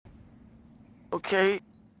Okay,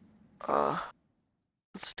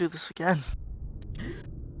 let's do this again.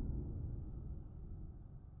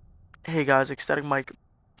 Hey guys, Ecstatic Mike,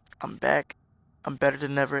 I'm back. I'm better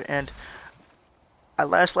than ever, and I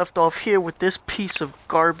last left off here with this piece of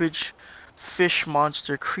garbage fish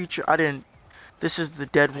monster creature. This is the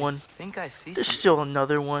dead one. I think I see There's something. still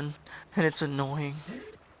another one, and it's annoying.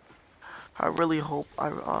 I really hope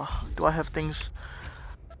do I have things?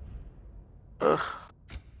 Ugh,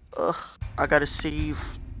 ugh, I gotta save,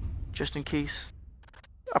 just in case.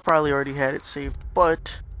 I probably already had it saved,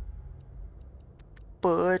 but,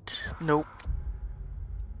 nope.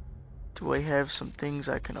 Do I have some things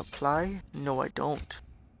I can apply? No, I don't.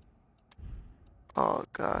 Oh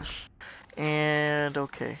gosh. And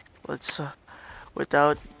okay, let's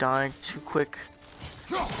without dying too quick.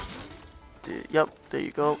 Yep, there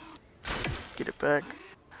you go. Get it back.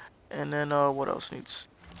 And then what else needs?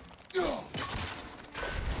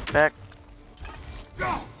 Back.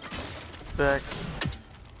 Back.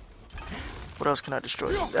 What else can I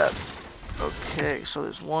destroy? That. Okay, so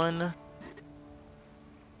there's one.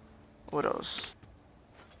 What else?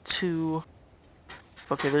 Two.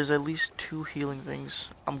 Okay, there's at least two healing things.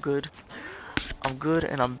 I'm good. I'm good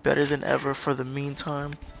and I'm better than ever for the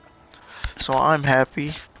meantime. So I'm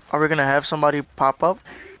happy. Are we gonna have somebody pop up?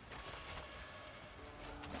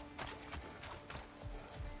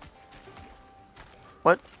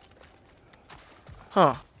 What?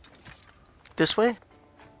 Huh. This way?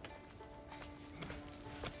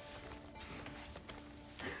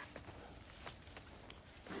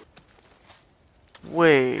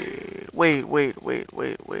 Wait.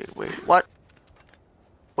 What?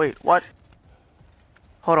 Wait, what?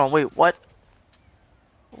 Hold on, wait, what?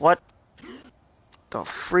 What the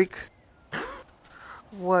freak?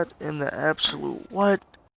 What in the absolute what?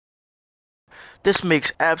 This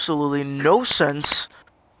makes absolutely no sense.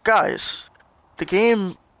 Guys, the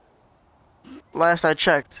game, last I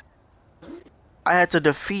checked, I had to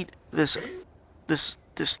defeat this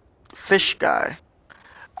fish guy.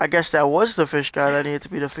 I guess that was the fish guy that needed to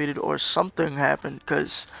be defeated, or something happened,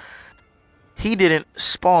 because he didn't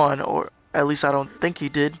spawn, or at least I don't think he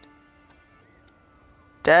did.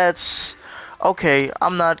 That's okay.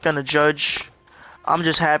 I'm not gonna judge. I'm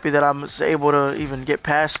just happy that I was able to even get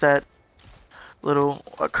past that little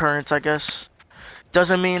occurrence, I guess.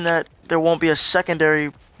 Doesn't mean that there won't be a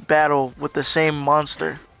secondary battle with the same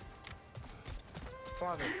monster.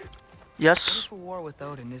 Father, Yes? what if a war with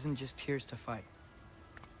Odin isn't just tears to fight?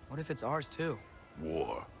 What if it's ours too?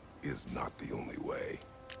 War is not the only way.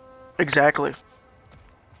 Exactly.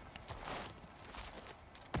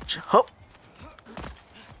 Hup.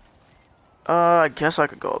 I guess I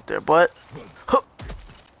could go up there, but hup.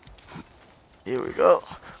 Here we go.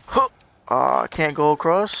 Hup. I can't go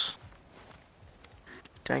across.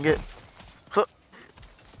 Dang it. Hup.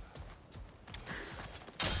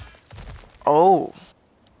 Oh.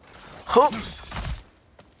 Hup.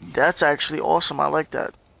 That's actually awesome. I like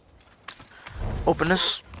that. Open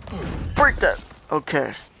this. Break that.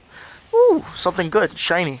 Okay. Ooh, something good.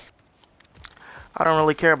 Shiny. I don't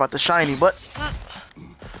really care about the shiny, but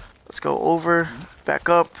let's go over, back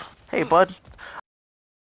up. Hey, bud.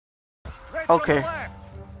 Okay.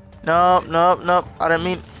 Nope. I didn't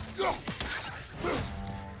mean.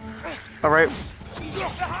 Alright.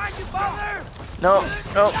 No.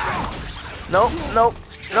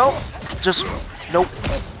 Just nope.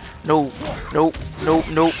 No.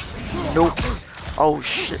 Oh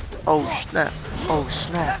shit. Oh snap. Oh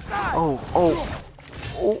snap. Oh.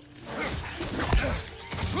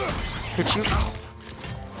 Hit you.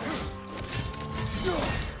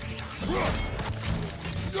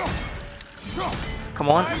 Come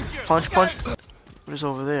on. Punch. What is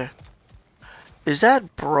over there? Is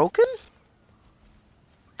that broken?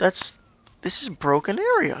 This is broken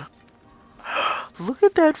area. Look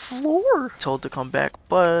at that floor. Told to come back,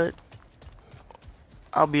 but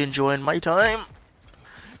I'll be enjoying my time.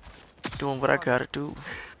 Doing what I gotta do.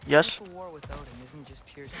 Yes? What if a war with Odin isn't just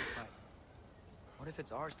tears to fight? What if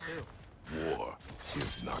it's ours too? War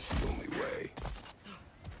is not the only way.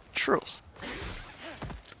 True.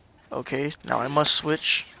 Okay, now I must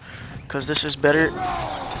switch, because this is better.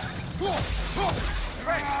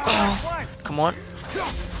 Come on.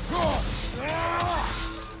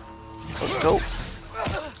 Let's go.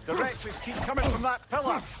 The wretches keep coming from that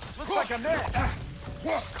pillar. Looks like a net.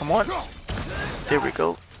 Come on. There we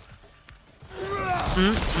go.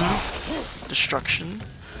 Destruction.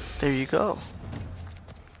 There you go.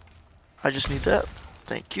 I just need that.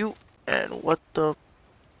 Thank you. And what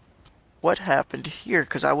happened here?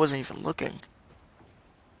 Because I wasn't even looking.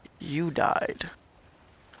 You died.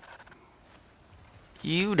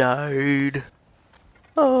 You died.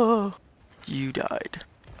 Oh, you died.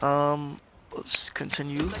 Let's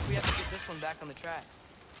continue. Looks like we have to get this one back on the track.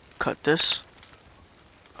 Cut this.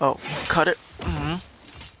 Oh, cut it.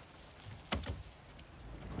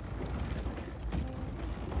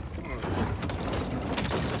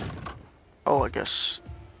 Oh, I guess.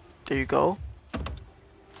 There you go.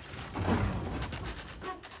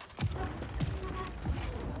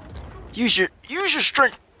 Use your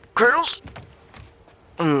strength, Kratosss.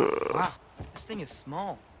 Wow, this thing is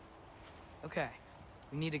small. Okay,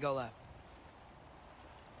 we need to go left.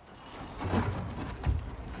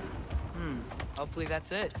 Hopefully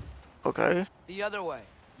that's it. Okay. The other way.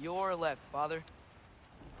 Your left, Father.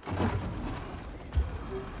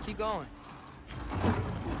 Keep going.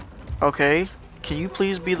 Okay. Can you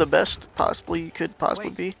please be the best possibly you could possibly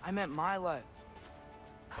Wait, be? I meant my left.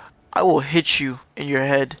 I will hit you in your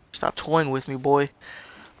head. Stop toying with me, boy.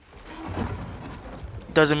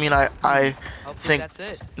 Doesn't mean I Hopefully think that's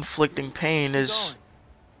it. inflicting pain Keep is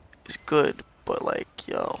going. good, but like,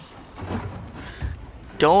 yo,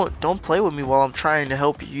 don't play with me while I'm trying to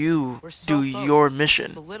help you We're so do close. your Just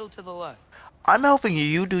mission. a little to the left. I'm helping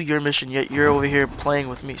you do your mission, yet you're over here playing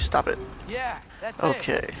with me. Stop it. Yeah, that's it.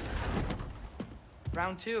 Okay.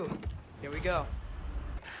 Round 2. Here we go.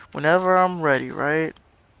 Whenever I'm ready, right?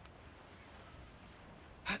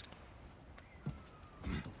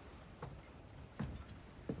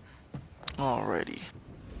 Alrighty.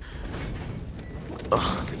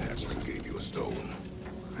 Ugh. An Hatchman gave you a stone.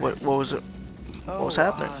 What was it? What was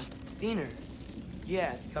happening? Diener.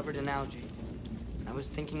 Yeah, it's covered in algae. I was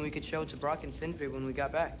thinking we could show it to Brock and Sindri when we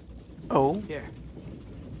got back. Oh, Here.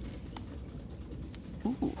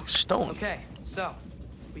 ooh, stone. Okay, so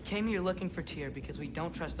we came here looking for Tyr because we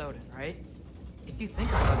don't trust Odin, right? If you think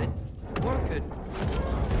about it, or could.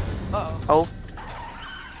 Uh-oh. Oh.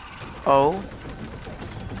 Oh.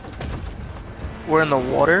 We're in the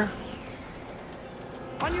water.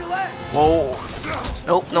 On your left! Whoa.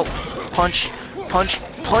 Nope, nope. Punch, punch,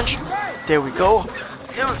 punch. There we go.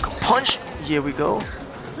 There we go. Punch. Here we go.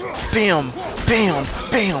 Bam, bam,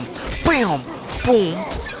 bam, bam, boom.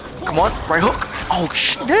 Come on, right hook. Oh,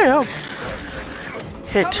 snap.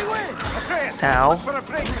 Hit. Atreus, Now. look for a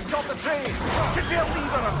break to stop the train. Should be a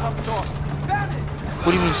lever of some sort. Found it.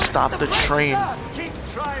 What do you mean stop the train? Keep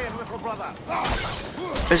trying, little brother.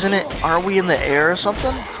 Isn't it? Are we in the air or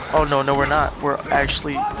something? Oh no, no, we're not. We're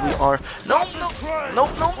actually, we are. No, no, no,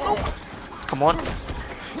 no, no. Come on.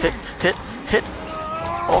 Hit, hit, hit.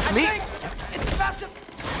 Off me. It's about to.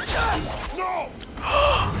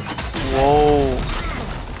 Whoa.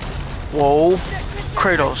 Whoa.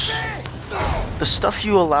 Kratosss. The stuff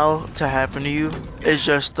you allow to happen to you is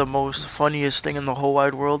just the most funniest thing in the whole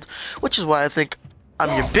wide world, which is why I think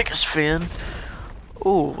I'm your biggest fan.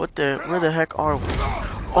 Ooh, what the, where the heck are we?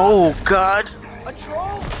 Oh god. A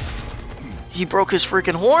troll? He broke his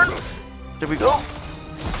freaking horn. There we go.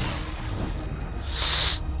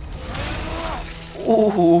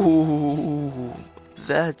 Ooh,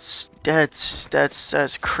 that's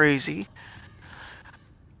crazy.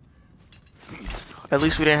 At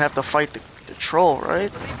least we didn't have to fight the troll,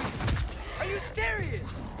 right? Are you serious?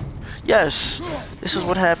 Yes. This is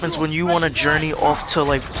what happens when you want to journey off to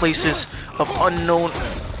like places of unknown.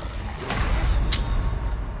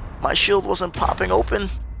 My shield wasn't popping open.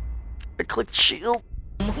 I clicked shield.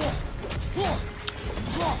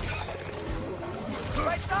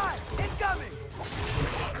 Right side! Incoming!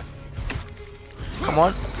 Come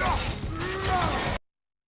on.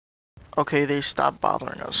 Okay, they stopped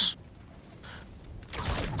bothering us.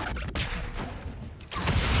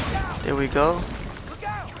 There we go. Look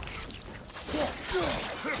out!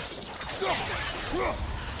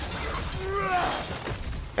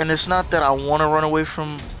 And it's not that I want to run away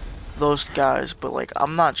from those guys, but like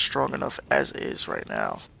I'm not strong enough as is right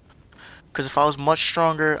now. Because if I was much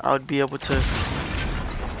stronger, I would be able to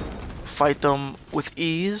fight them with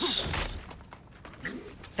ease,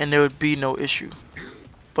 and there would be no issue.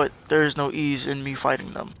 But there is no ease in me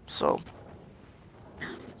fighting them, so.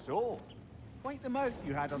 So, wipe the mouth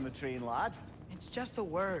you had on the train, lad. It's just a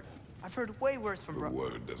word. I've heard way worse from The Brock.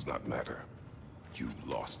 word does not matter. You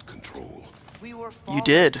lost control. We were falling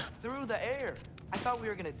did. through the air. I thought we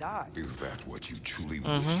were gonna die. Is that what you truly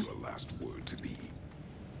wish your last word to be?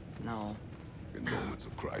 No. In moments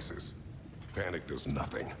of crisis, panic does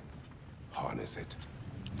nothing. Harness it.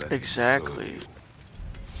 Let Exactly. it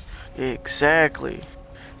serve you. Exactly.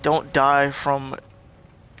 Don't die from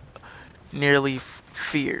nearly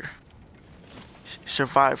fear.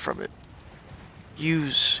 Survive from it.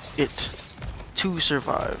 Use it to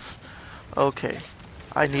survive. Okay.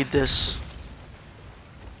 I need this.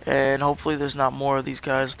 And hopefully there's not more of these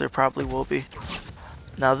guys. There probably will be.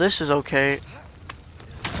 Now this is okay.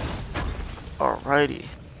 Alrighty.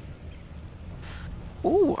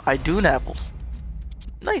 Ooh, Idune apple.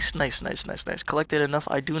 Nice, nice, nice, nice, nice. Collected enough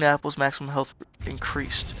Idune apples, maximum health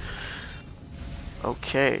increased.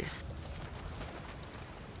 Okay.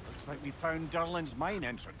 Looks like we found Durlin's mine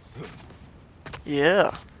entrance.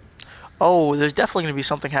 Yeah. Oh, there's definitely gonna be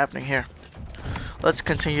something happening here. Let's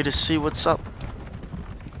continue to see what's up.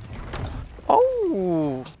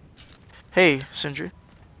 Oh. Hey, Sindri.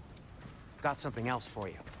 Got something else for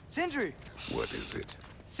you. Sindri! What is it?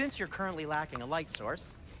 Since you're currently lacking a light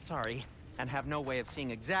source, sorry, and have no way of seeing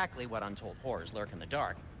exactly what untold horrors lurk in the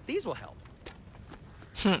dark, these will help.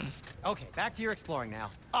 Okay, back to your exploring now.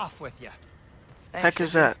 Off with you. Heck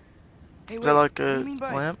is that? Hey, Is that like what do a you mean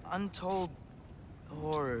by lamp? untold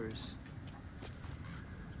horrors?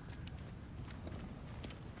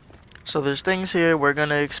 So there's things here we're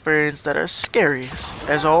gonna experience that are scary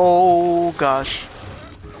as oh gosh.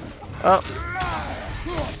 Oh,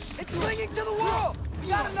 It's clinging to the wall! You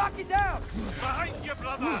gotta knock it down! Behind you,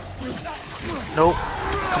 brother! nope.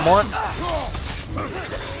 Come on.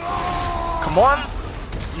 Come on.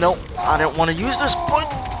 Nope. I didn't want to use this, but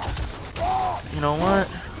you know what?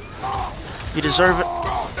 You deserve it.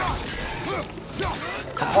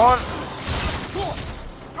 Come on.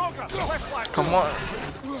 Come on.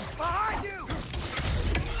 Behind you!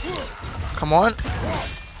 Come on.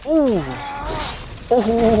 Ooh.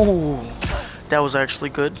 Ooh. That was actually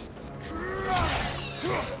good.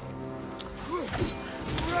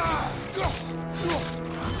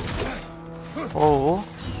 Oh.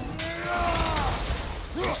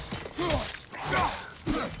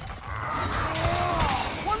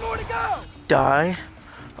 One more to go! Die.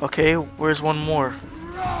 Okay, where's one more?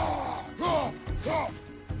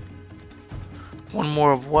 One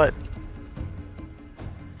more of what?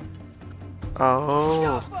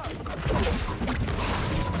 Oh.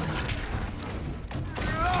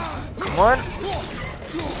 Come on.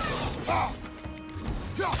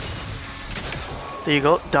 There you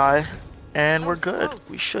go. Die. And we're good.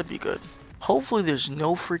 We should be good. Hopefully there's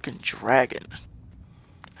no freaking dragon.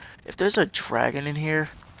 If there's a dragon in here,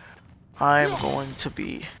 I'm going to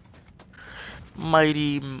be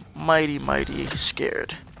mighty, mighty, mighty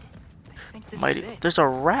scared. I think this Mighty. is it. There's a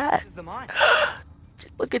rat. This is the mine.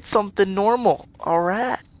 Look at something normal. A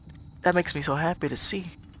rat. That makes me so happy to see.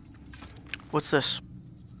 What's this?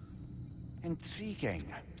 Intriguing.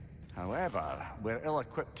 However, we're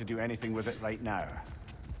ill-equipped to do anything with it right now.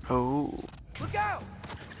 Oh. Look out!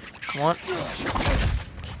 Come on.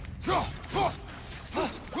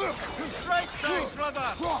 Right side, brother!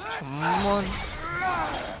 Come on.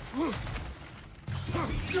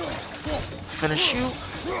 Finish you.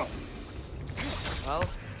 Well,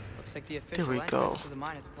 looks like the official There we entrance go. to the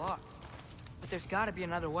mine is blocked. But there's gotta be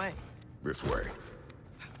another way. This way.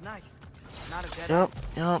 Nice. Not a dead Yep,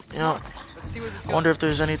 end. yep, yep. Let's see where this I goes. wonder if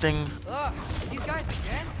there's anything. Ugh, these guys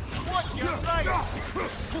again? Watch your right!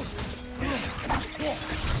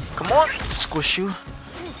 Come on. Squish you.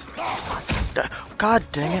 God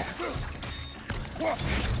dang it.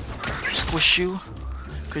 Squish you.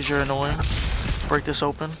 Because you're annoying. Break this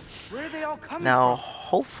open. Where are they all coming Now, from?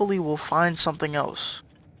 hopefully we'll find something else.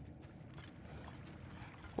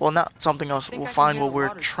 Well, not something else. think We'll I can find hear what the we're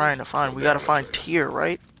water, trying too. to find. We gotta find Tyr,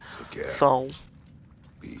 right? Again. So,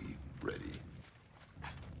 Be ready.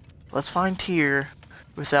 let's find Tyr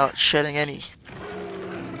without shedding any.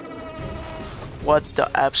 What the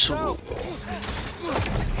absolute...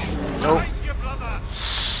 Nope. You, brother!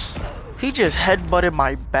 He just headbutted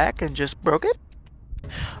my back and just broke it?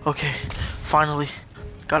 Okay, finally.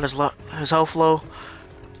 Got his health low.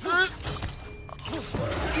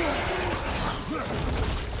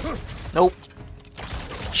 Nope.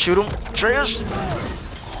 Shoot him. Atreus!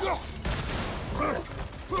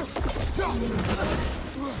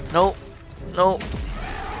 Nope. Nope.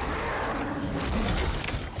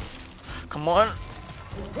 Come on.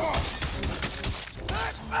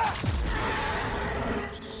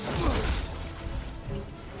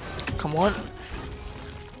 Come on.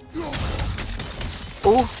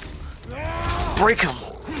 Oh. Break him.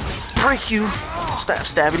 Break you. Stab,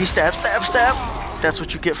 stabbity, stab, stab, stab. That's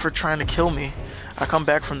what you get for trying to kill me. I come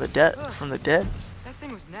back from the dead. That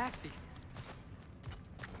thing was nasty.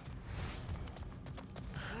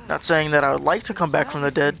 Not saying that I would like to come back from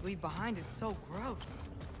the dead. Leave behind is so gross.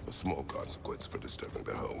 A small consequence for disturbing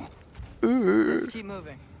the home. Let's keep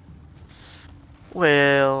moving.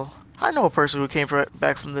 Well, I know a person who came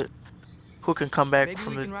back from the, who can come back Maybe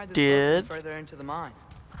from we the can ride this dead. boat further into the mine.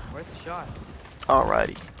 Worth a shot.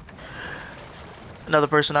 Alrighty. Another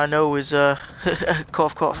person I know is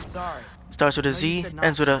cough cough. I'm sorry. Starts with a I know you Z, said not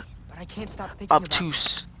ends with a but I can't stop thinking about it.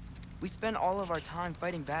 obtuse. We spend all of our time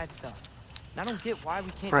fighting bad stuff. And I don't get why we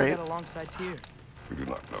can't Right. do that alongside Tyr. We do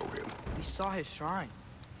not know him. We saw his shrines.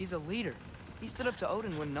 He's a leader. He stood up to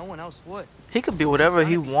Odin when no one else would. He could be He's whatever done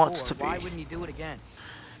he it wants to before. Why be. wouldn't he do it again?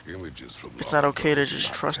 Images from It's long not okay to ago do just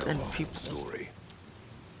not trust tell in the whole people. Story.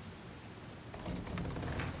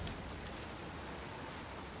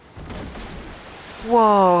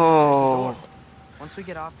 Whoa! Once we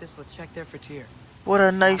get off this, let's check there for Tyr. What a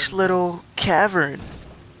It's gotta nice be little cavern.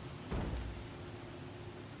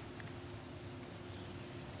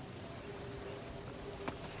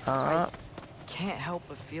 Can't help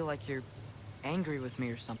but feel like you're angry with me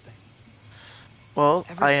or something. Well,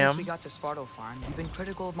 Ever I since am. we got to Svartalfheim, you've been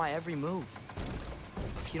critical of my every move.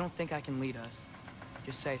 If you don't think I can lead us,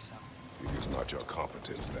 just say so. It is not your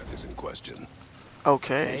competence that is in question.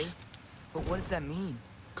 Okay. Okay? But what does that mean?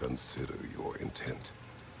 Consider your intent.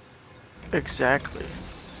 Exactly.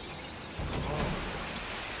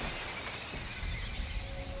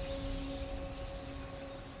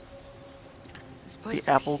 This place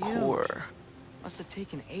The is apple huge. core. Must have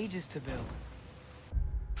taken ages to build.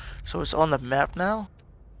 So it's on the map now?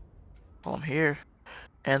 Well, I'm here.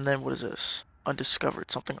 And then what is this?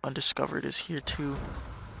 Undiscovered. Something undiscovered is here too.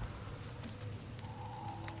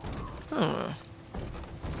 Hmm.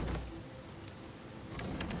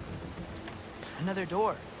 Another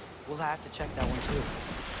door. We'll have to check that one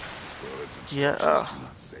too. Words Yeah, instructions do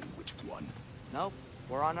not say which one. Nope,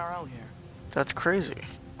 we're on our own here. That's crazy.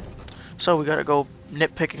 So we gotta go Your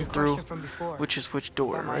nitpicking through question from before. which is which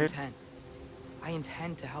door, about my right? intent. I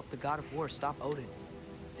intend to help the god of war stop Odin.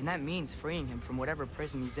 And that means freeing him from whatever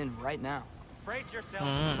prison he's in right now. Brace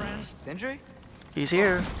yourselves, friends. Sindri? He's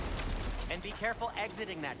here. And be careful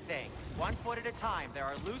exiting that thing. 1 foot at a time. There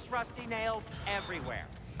are loose, rusty nails everywhere.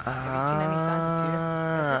 Have you seen any signs of Tyr?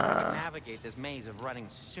 As if I Ah. can navigate this maze of running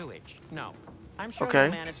sewage. No. I'm sure Okay.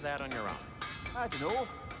 you'll manage that on your own. I don't know.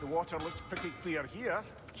 The water looks pretty clear here.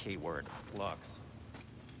 Keyword, looks.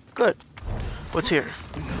 Good. What's here?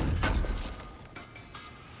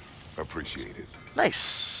 Appreciate it.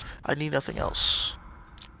 Nice. I need nothing else.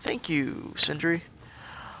 Thank you, Sindri.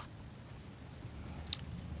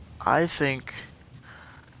 I think...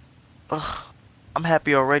 Ugh, I'm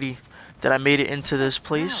happy already that I made it into this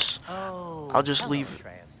place. Oh, I'll just hello, leave.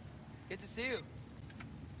 Atreus. Good to see you.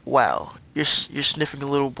 Wow, you're sniffing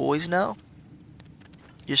little boys now.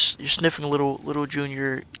 You're sniffing little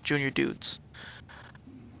junior dudes.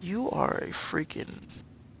 You are a freaking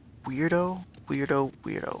weirdo.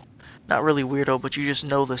 Not really weirdo, but you just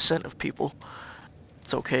know the scent of people.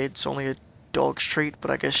 It's okay. It's only a dog's trait,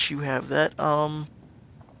 but I guess you have that.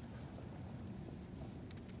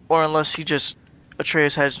 Or unless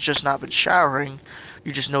Atreus has just not been showering,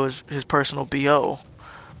 you just know his personal BO.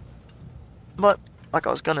 But like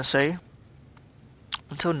I was gonna say,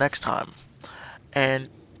 until next time, and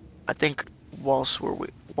I think whilst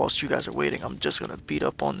you guys are waiting, I'm just gonna beat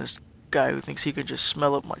up on this guy who thinks he can just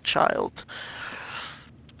smell up my child,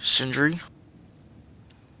 Sindri.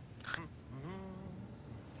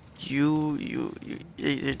 You're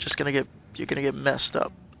just gonna get messed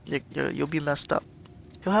up. You'll be messed up.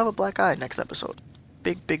 You'll have a black eye next episode.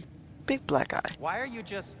 Big black eye. Why are you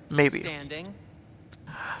just Maybe. standing?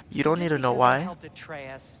 You don't Is it need to know because I why. helped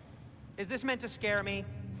Atreus? Is this meant to scare me?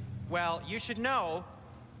 Well, you should know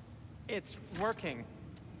it's working.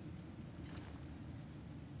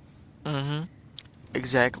 Mm-hmm.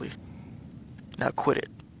 Exactly. Now quit it.